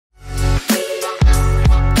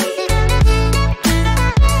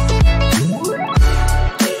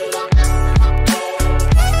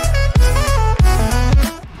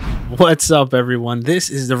What's up, everyone? This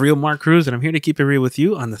is the real Mark Cruz, and I'm here to keep it real with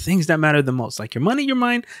you on the things that matter the most, like your money, your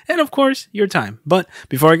mind, and of course, your time. But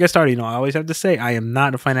before I get started, I always have to say I am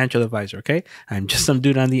not a financial advisor, okay? I'm just some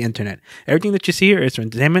dude on the internet. Everything that you see here is for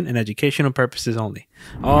entertainment and educational purposes only.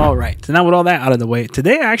 All right, so now with all that out of the way,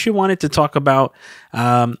 today I actually wanted to talk about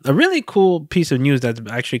a really cool piece of news that's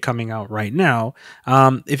actually coming out right now.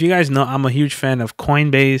 If you guys know, I'm a huge fan of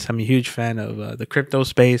Coinbase. I'm a huge fan of the crypto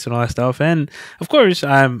space and all that stuff, and of course,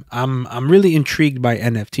 I'm really intrigued by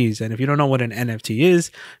NFTs. And if you don't know what an NFT is,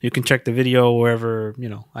 you can check the video wherever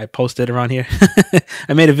I posted around here.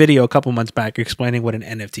 I made a video a couple months back explaining what an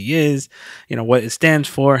NFT is, what it stands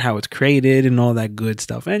for, how it's created, and all that good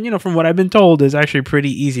stuff. And from what I've been told, it's actually pretty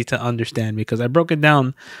easy to understand because I broke it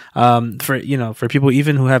down for people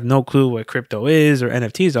even who have no clue what crypto is or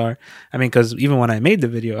NFTs are. I mean, because even when I made the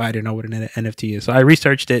video, I didn't know what an NFT is. So I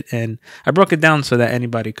researched it and I broke it down so that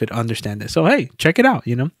anybody could understand it. So hey, check it out,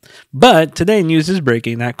 But today news is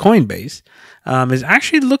breaking that Coinbase is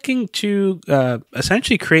actually looking to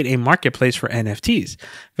essentially create a marketplace for NFTs,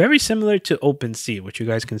 very similar to OpenSea, which you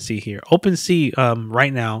guys can see here. OpenSea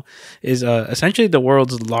right now is essentially the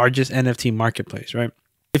world's largest NFT marketplace, right?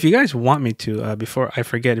 If you guys want me to, before I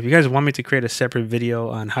forget, if you guys want me to create a separate video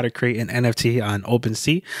on how to create an NFT on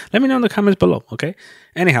OpenSea, let me know in the comments below, okay?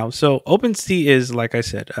 Anyhow, so OpenSea is, like I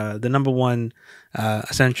said, the number one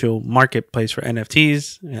essential marketplace for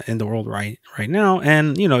NFTs in the world right now.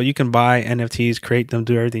 And, you can buy NFTs, create them,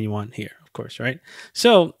 do everything you want here, of course, right?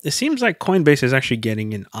 So it seems like Coinbase is actually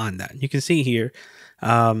getting in on that. You can see here,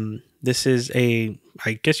 this is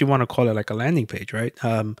I guess you want to call it like a landing page, right?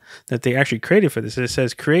 That they actually created for this. It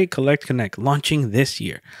says create, collect, connect, launching this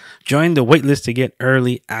year. Join the waitlist to get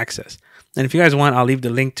early access. And if you guys want, I'll leave the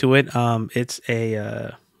link to it.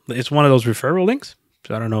 It's one of those referral links.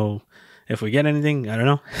 So I don't know if we get anything, I don't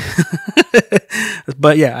know.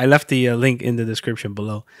 But yeah, I left the link in the description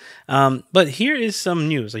below. But here is some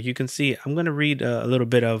news. Like you can see, I'm going to read a little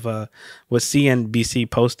bit of what CNBC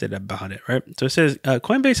posted about it, right? So it says,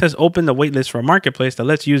 Coinbase has opened the waitlist for a marketplace that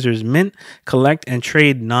lets users mint, collect, and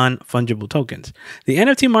trade non-fungible tokens. The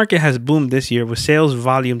NFT market has boomed this year with sales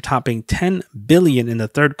volume topping 10 billion in the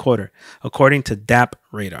third quarter, according to DApp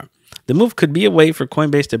Radar. The move could be a way for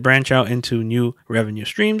Coinbase to branch out into new revenue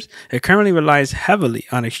streams. It currently relies heavily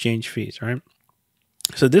on exchange fees, right?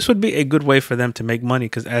 So this would be a good way for them to make money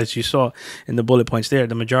because as you saw in the bullet points there,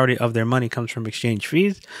 the majority of their money comes from exchange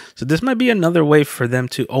fees. So this might be another way for them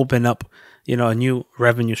to open up, a new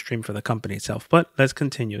revenue stream for the company itself. But let's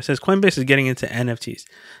continue. It says Coinbase is getting into NFTs.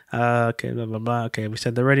 Okay, blah, blah, blah. Okay, we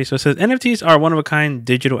said that already. So it says NFTs are one-of-a-kind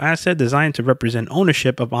digital asset designed to represent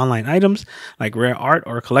ownership of online items like rare art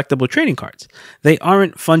or collectible trading cards. They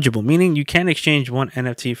aren't fungible, meaning you can't exchange one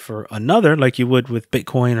NFT for another like you would with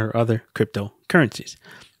Bitcoin or other cryptocurrencies.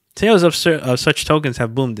 Sales of such tokens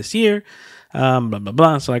have boomed this year. Blah, blah,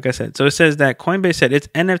 blah. So like I said, so it says that Coinbase said its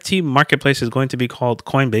NFT marketplace is going to be called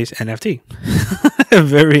Coinbase NFT.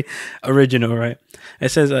 Very original, right? It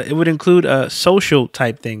says it would include social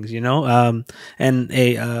type things, and hold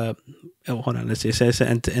on, let's see. It says,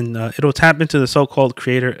 and it'll tap into the so-called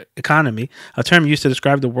creator economy, a term used to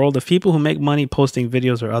describe the world of people who make money posting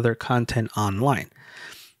videos or other content online.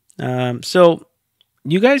 So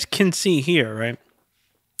you guys can see here, right?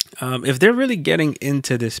 If they're really getting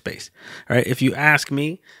into this space, right? If you ask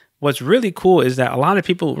me, what's really cool is that a lot of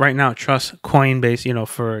people right now trust Coinbase,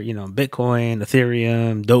 for, Bitcoin,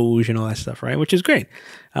 Ethereum, Doge, and all that stuff, right? Which is great.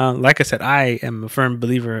 Like I said, I am a firm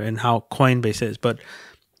believer in how Coinbase is, but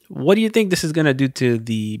what do you think this is going to do to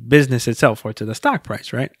the business itself or to the stock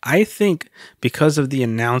price, right? I think because of the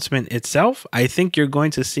announcement itself, I think you're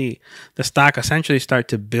going to see the stock essentially start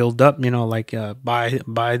to build up, like buy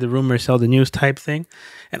the rumor, sell the news type thing.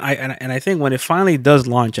 And I think when it finally does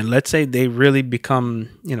launch, and let's say they really become,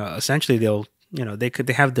 essentially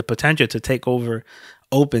they have the potential to take over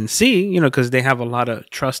OpenSea, because they have a lot of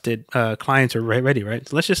trusted clients already, right?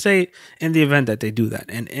 So let's just say in the event that they do that,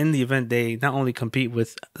 and in the event they not only compete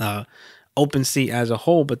with OpenSea as a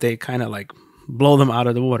whole, but they kind of like blow them out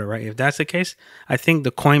of the water, right? If that's the case, I think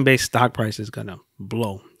the Coinbase stock price is gonna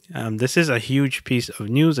blow. This is a huge piece of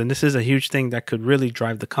news, and this is a huge thing that could really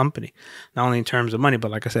drive the company, not only in terms of money,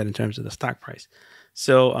 but like I said, in terms of the stock price.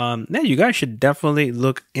 So yeah, you guys should definitely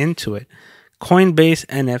look into it. Coinbase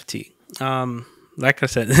NFT. Like I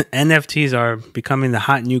said, NFTs are becoming the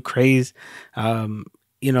hot new craze.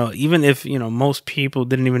 Even if, most people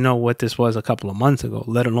didn't even know what this was a couple of months ago,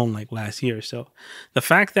 let alone like last year. So the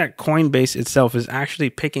fact that Coinbase itself is actually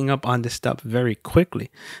picking up on this stuff very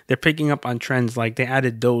quickly. They're picking up on trends like they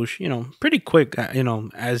added Doge, pretty quick,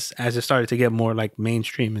 as it started to get more like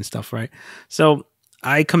mainstream and stuff, right? So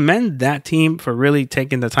I commend that team for really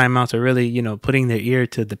taking the time out to really, putting their ear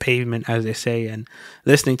to the pavement, as they say, and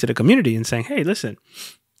listening to the community and saying, hey, listen,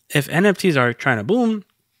 if NFTs are trying to boom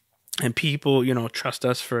and people, trust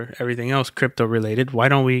us for everything else crypto related, why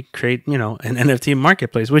don't we create, an NFT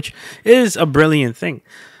marketplace, which is a brilliant thing.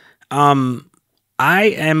 I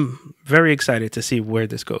am very excited to see where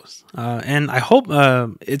this goes. And I hope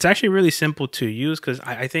it's actually really simple to use, because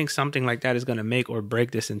I think something like that is going to make or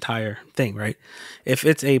break this entire thing, right? If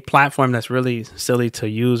it's a platform that's really silly to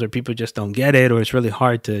use, or people just don't get it, or it's really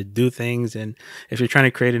hard to do things, and if you're trying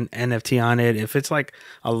to create an NFT on it, if it's like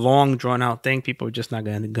a long drawn out thing, people are just not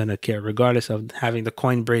going to care, regardless of having the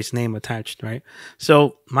Coinbase name attached, right?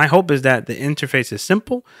 So my hope is that the interface is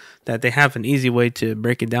simple, that they have an easy way to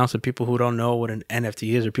break it down, so people who don't know what an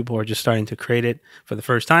NFT is, or people who are just starting to create it for the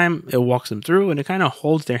first time, it walks them through and it kind of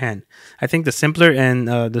holds their hand. I think the simpler and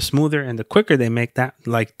the smoother and the quicker they make that,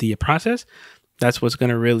 like the process, that's what's going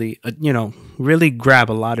to really, really grab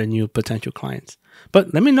a lot of new potential clients.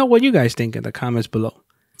 But let me know what you guys think in the comments below.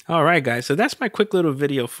 All right, guys. So that's my quick little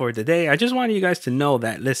video for today. I just wanted you guys to know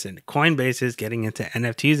that, listen, Coinbase is getting into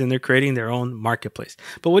NFTs and they're creating their own marketplace.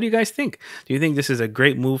 But what do you guys think? Do you think this is a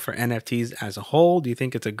great move for NFTs as a whole? Do you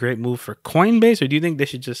think it's a great move for Coinbase? Or do you think they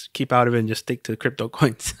should just keep out of it and just stick to crypto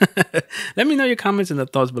coins? Let me know your comments and the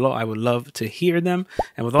thoughts below. I would love to hear them.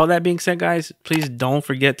 And with all that being said, guys, please don't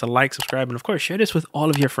forget to like, subscribe, and of course, share this with all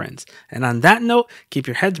of your friends. And on that note, keep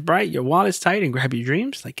your heads bright, your wallets tight, and grab your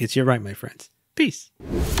dreams like it's your right, my friends. Peace.